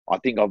I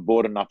think I've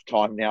bought enough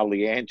time now,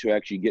 Leanne, to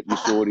actually get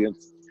this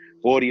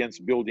audience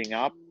building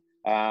up.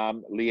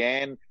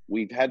 Leanne,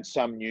 we've had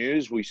some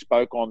news. We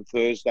spoke on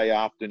Thursday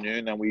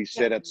afternoon, and we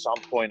said at some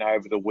point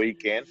over the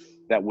weekend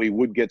that we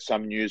would get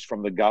some news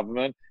from the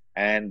government,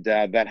 and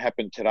that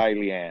happened today,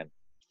 Leanne.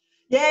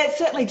 Yeah, it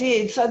certainly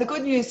did. So the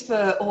good news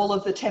for all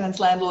of the tenants,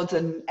 landlords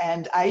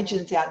and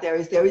agents out there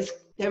is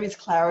there is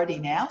clarity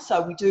now.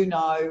 So we do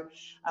know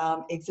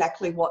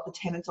exactly what the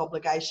tenants'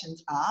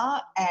 obligations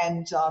are.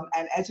 And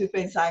as we've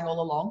been saying all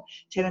along,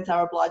 tenants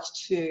are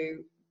obliged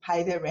to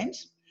pay their rent.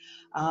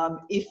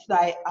 If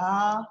they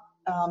are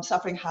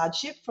suffering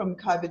hardship from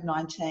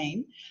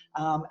COVID-19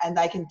 and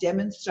they can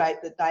demonstrate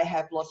that they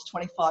have lost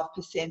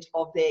 25%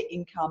 of their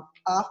income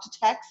after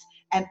tax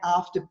and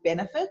after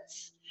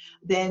benefits,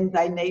 then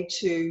they need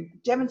to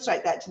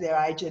demonstrate that to their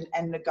agent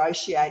and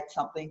negotiate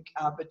something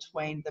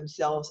between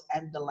themselves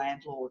and the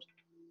landlord.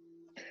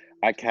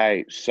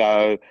 Okay,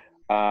 so,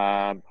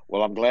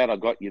 well, I'm glad I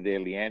got you there,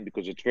 Leanne,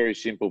 because it's very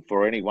simple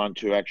for anyone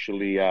to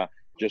actually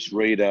just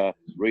read a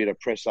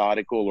press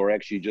article or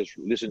actually just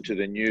listen to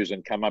the news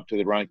and come up to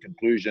their own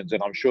conclusions.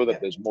 And I'm sure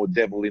that there's more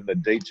devil in the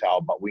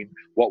detail, but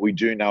what we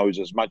do know is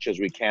as much as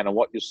we can. And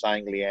what you're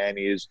saying, Leanne,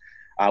 is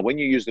when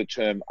you use the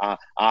term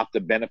after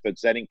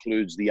benefits, that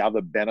includes the other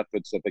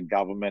benefits that the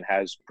government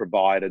has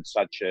provided,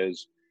 such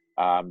as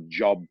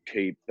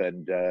JobKeep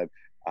and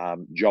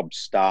Job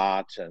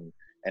Start and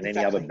any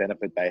other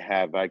benefit they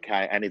have.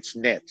 Okay, and it's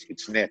net.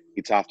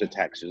 It's after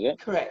tax, is it?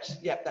 Correct.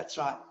 Yep, that's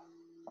right.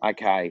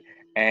 Okay,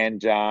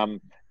 and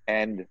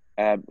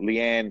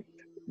Leanne,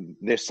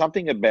 there's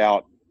something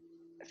about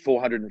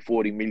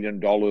 $440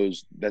 million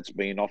that's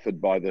been offered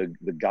by the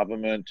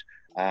government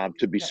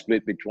to be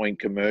split between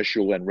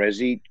commercial and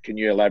resi. Can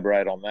you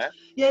elaborate on that?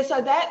 Yeah,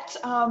 so that,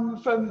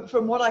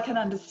 from what I can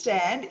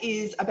understand,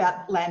 is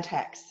about land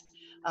tax.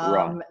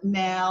 Right.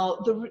 Now,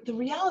 the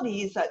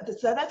reality is that,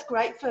 so that's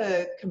great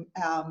for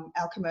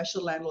our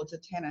commercial landlords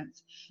and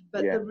tenants,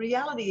 but the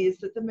reality is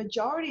that the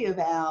majority of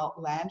our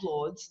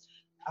landlords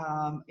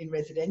in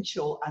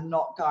residential are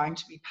not going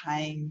to be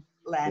paying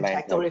land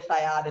tax, or if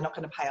they are, they're not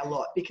going to pay a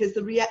lot, because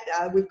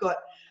we've got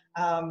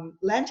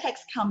land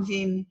tax comes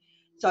in.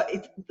 So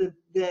it's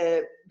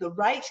the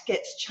rate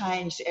gets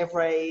changed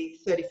every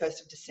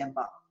 31st of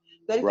December.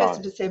 31st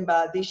of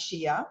December this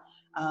year,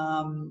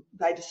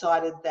 they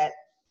decided that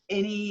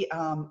any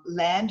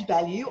land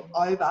value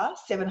over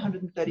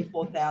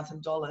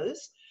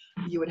 $734,000,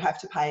 you would have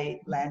to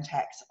pay land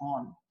tax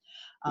on.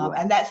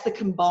 And that's the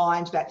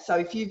combined value. So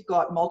if you've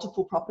got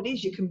multiple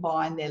properties, you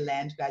combine their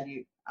land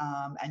value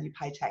and you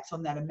pay tax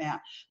on that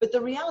amount. But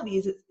the reality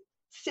is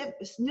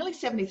it's nearly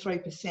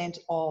 73%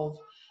 of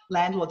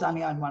landlords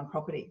only own one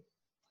property.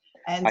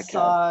 And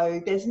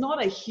so there's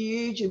not a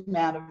huge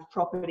amount of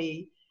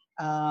property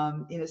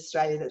in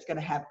Australia that's going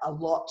to have a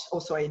lot,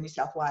 in New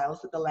South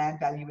Wales, that the land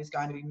value is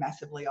going to be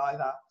massively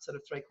over sort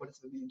of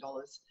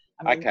 $750,000.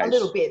 I mean, a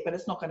little bit, but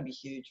it's not going to be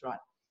huge, right?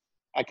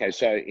 Okay,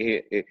 so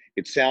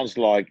it sounds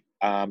like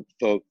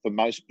for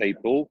most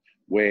people,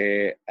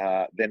 where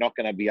they're not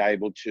going to be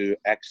able to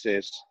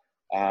access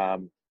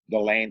the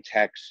land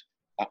tax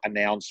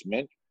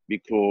announcement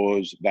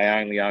because they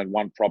only own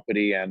one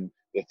property, and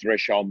the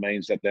threshold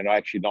means that they're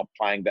actually not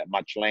paying that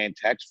much land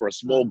tax. For a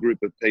small group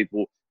of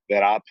people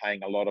that are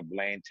paying a lot of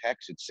land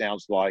tax, it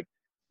sounds like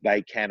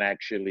they can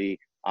actually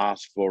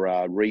ask for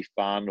a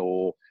refund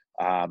or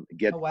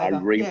get a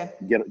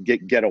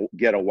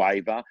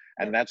waiver,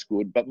 and that's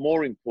good. But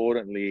more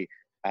importantly,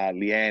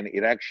 Leanne,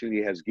 it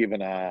actually has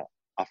given a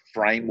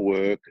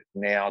framework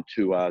now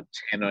to a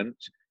tenant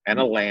and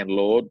a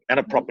landlord and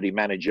a property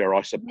manager,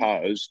 I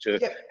suppose, to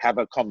have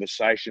a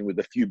conversation with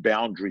a few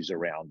boundaries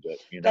around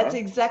it. You know? That's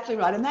exactly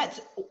right, and that's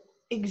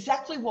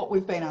exactly what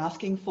we've been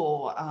asking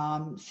for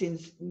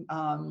since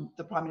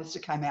the Prime Minister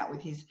came out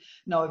with his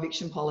no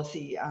eviction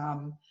policy.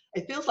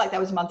 It feels like that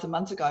was months and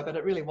months ago, but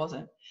it really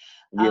wasn't.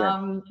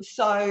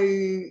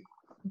 So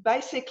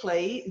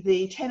basically,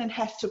 the tenant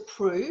has to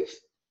prove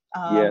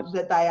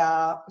that they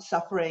are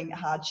suffering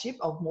hardship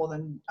of more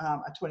than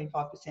a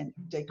 25%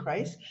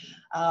 decrease.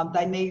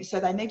 They need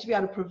to be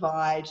able to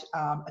provide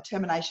a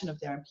termination of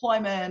their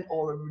employment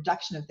or a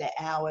reduction of their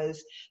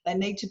hours. They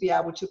need to be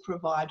able to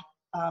provide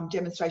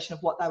demonstration of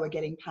what they were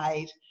getting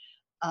paid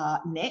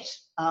net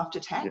after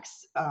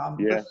tax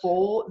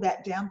before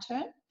that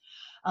downturn.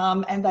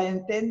 And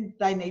then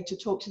they need to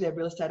talk to their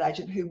real estate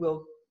agent, who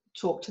will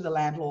talk to the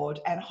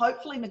landlord and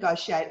hopefully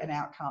negotiate an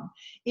outcome.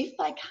 If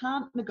they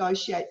can't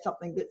negotiate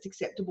something that's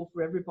acceptable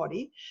for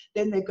everybody,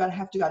 then they're going to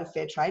have to go to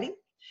fair trading.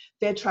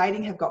 Fair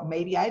trading have got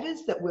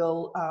mediators that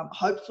will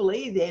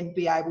hopefully then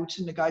be able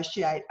to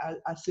negotiate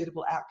a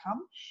suitable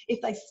outcome.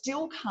 If they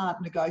still can't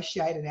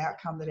negotiate an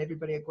outcome that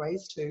everybody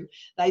agrees to,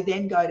 they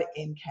then go to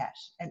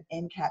NCAT, and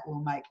NCAT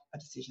will make a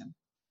decision.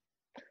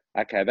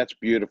 Okay, that's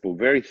beautiful.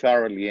 Very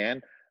thorough,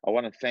 Leanne. I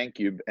want to thank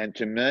you. And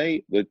to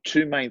me, the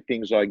two main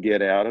things I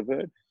get out of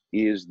it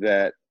is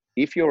that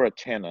if you're a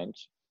tenant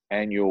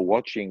and you're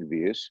watching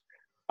this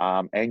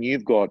and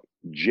you've got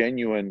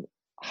genuine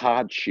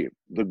hardship,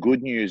 the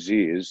good news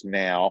is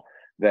now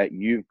that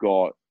you've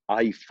got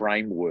a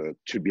framework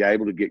to be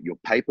able to get your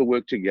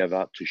paperwork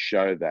together to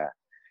show that.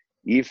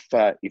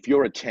 If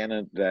you're a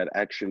tenant that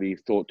actually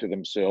thought to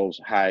themselves,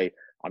 hey,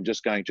 I'm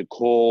just going to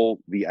call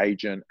the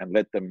agent and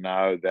let them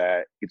know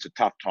that it's a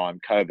tough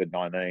time,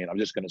 COVID-19, I'm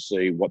just going to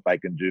see what they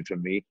can do for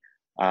me.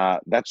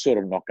 That's sort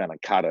of not going to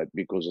cut it,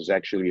 because there's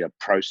actually a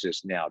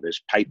process now.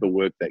 There's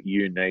paperwork that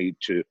you need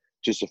to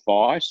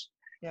suffice.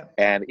 Yep.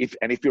 And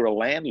if you're a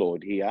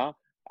landlord here,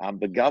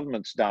 the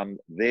government's done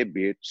their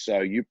bit,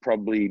 so you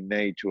probably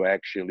need to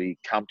actually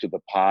come to the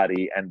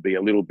party and be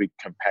a little bit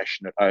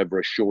compassionate over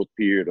a short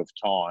period of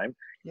time.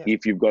 Yep.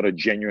 If you've got a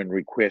genuine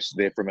request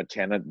there from a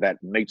tenant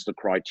that meets the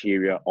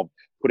criteria of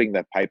putting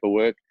that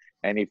paperwork,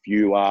 and if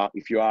you are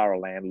a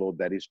landlord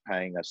that is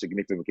paying a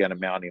significant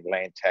amount in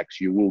land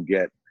tax, you will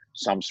get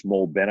some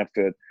small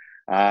benefit.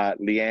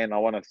 Leanne, I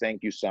want to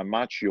thank you so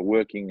much. You're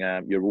working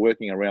around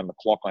the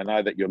clock. I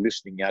know that you're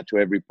listening out to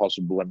every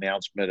possible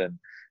announcement,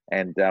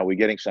 and we're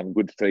getting some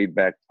good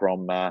feedback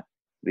from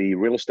the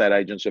real estate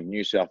agents of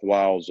New South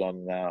Wales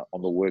on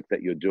the work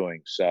that you're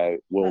doing. So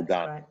well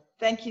done. Great.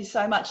 Thank you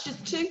so much.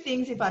 Just two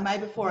things, if I may,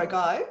 before I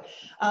go.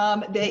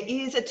 There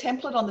is a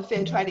template on the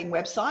Fair Trading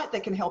website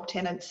that can help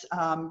tenants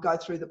go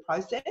through the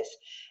process.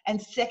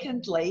 And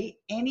secondly,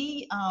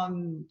 any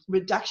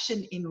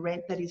reduction in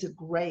rent that is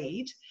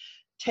agreed,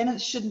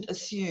 tenants shouldn't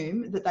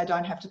assume that they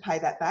don't have to pay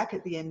that back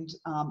at the end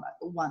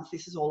once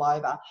this is all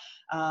over.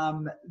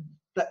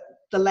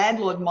 The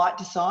landlord might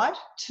decide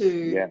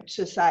to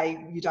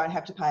say you don't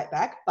have to pay it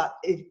back, but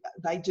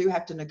they do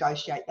have to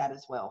negotiate that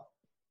as well.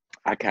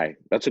 Okay,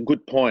 that's a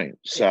good point.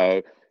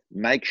 So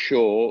make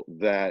sure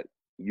that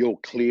you're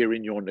clear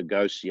in your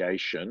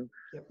negotiation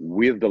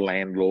with the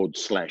landlord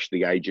 /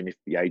 the agent, if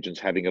the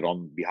agent's having it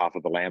on behalf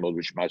of the landlord,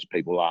 which most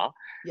people are.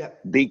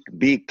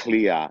 Be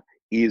clear.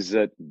 Is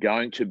it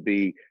going to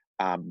be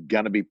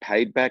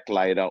paid back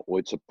later, or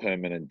it's a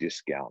permanent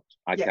discount?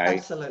 Okay. Yeah,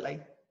 absolutely.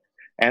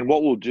 And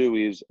what we'll do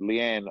is,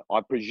 Leanne,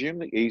 I presume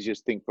the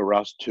easiest thing for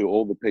us, to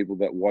all the people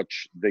that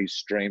watch these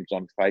streams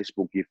on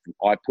Facebook, if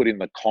I put in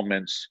the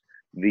comments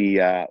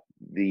the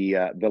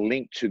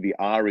link to the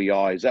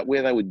REI, is that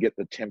where they would get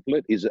the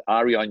template? Is it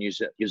REI News?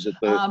 Is it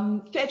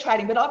the Fair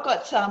Trading? But I've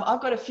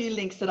got a few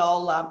links that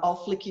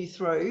I'll flick you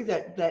through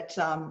that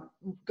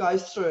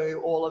goes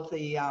through all of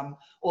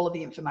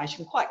the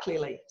information quite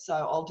clearly. So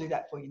I'll do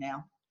that for you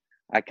now.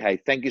 Okay,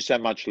 thank you so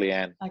much,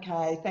 Leanne.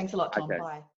 Okay, thanks a lot, Tom. Okay. Bye.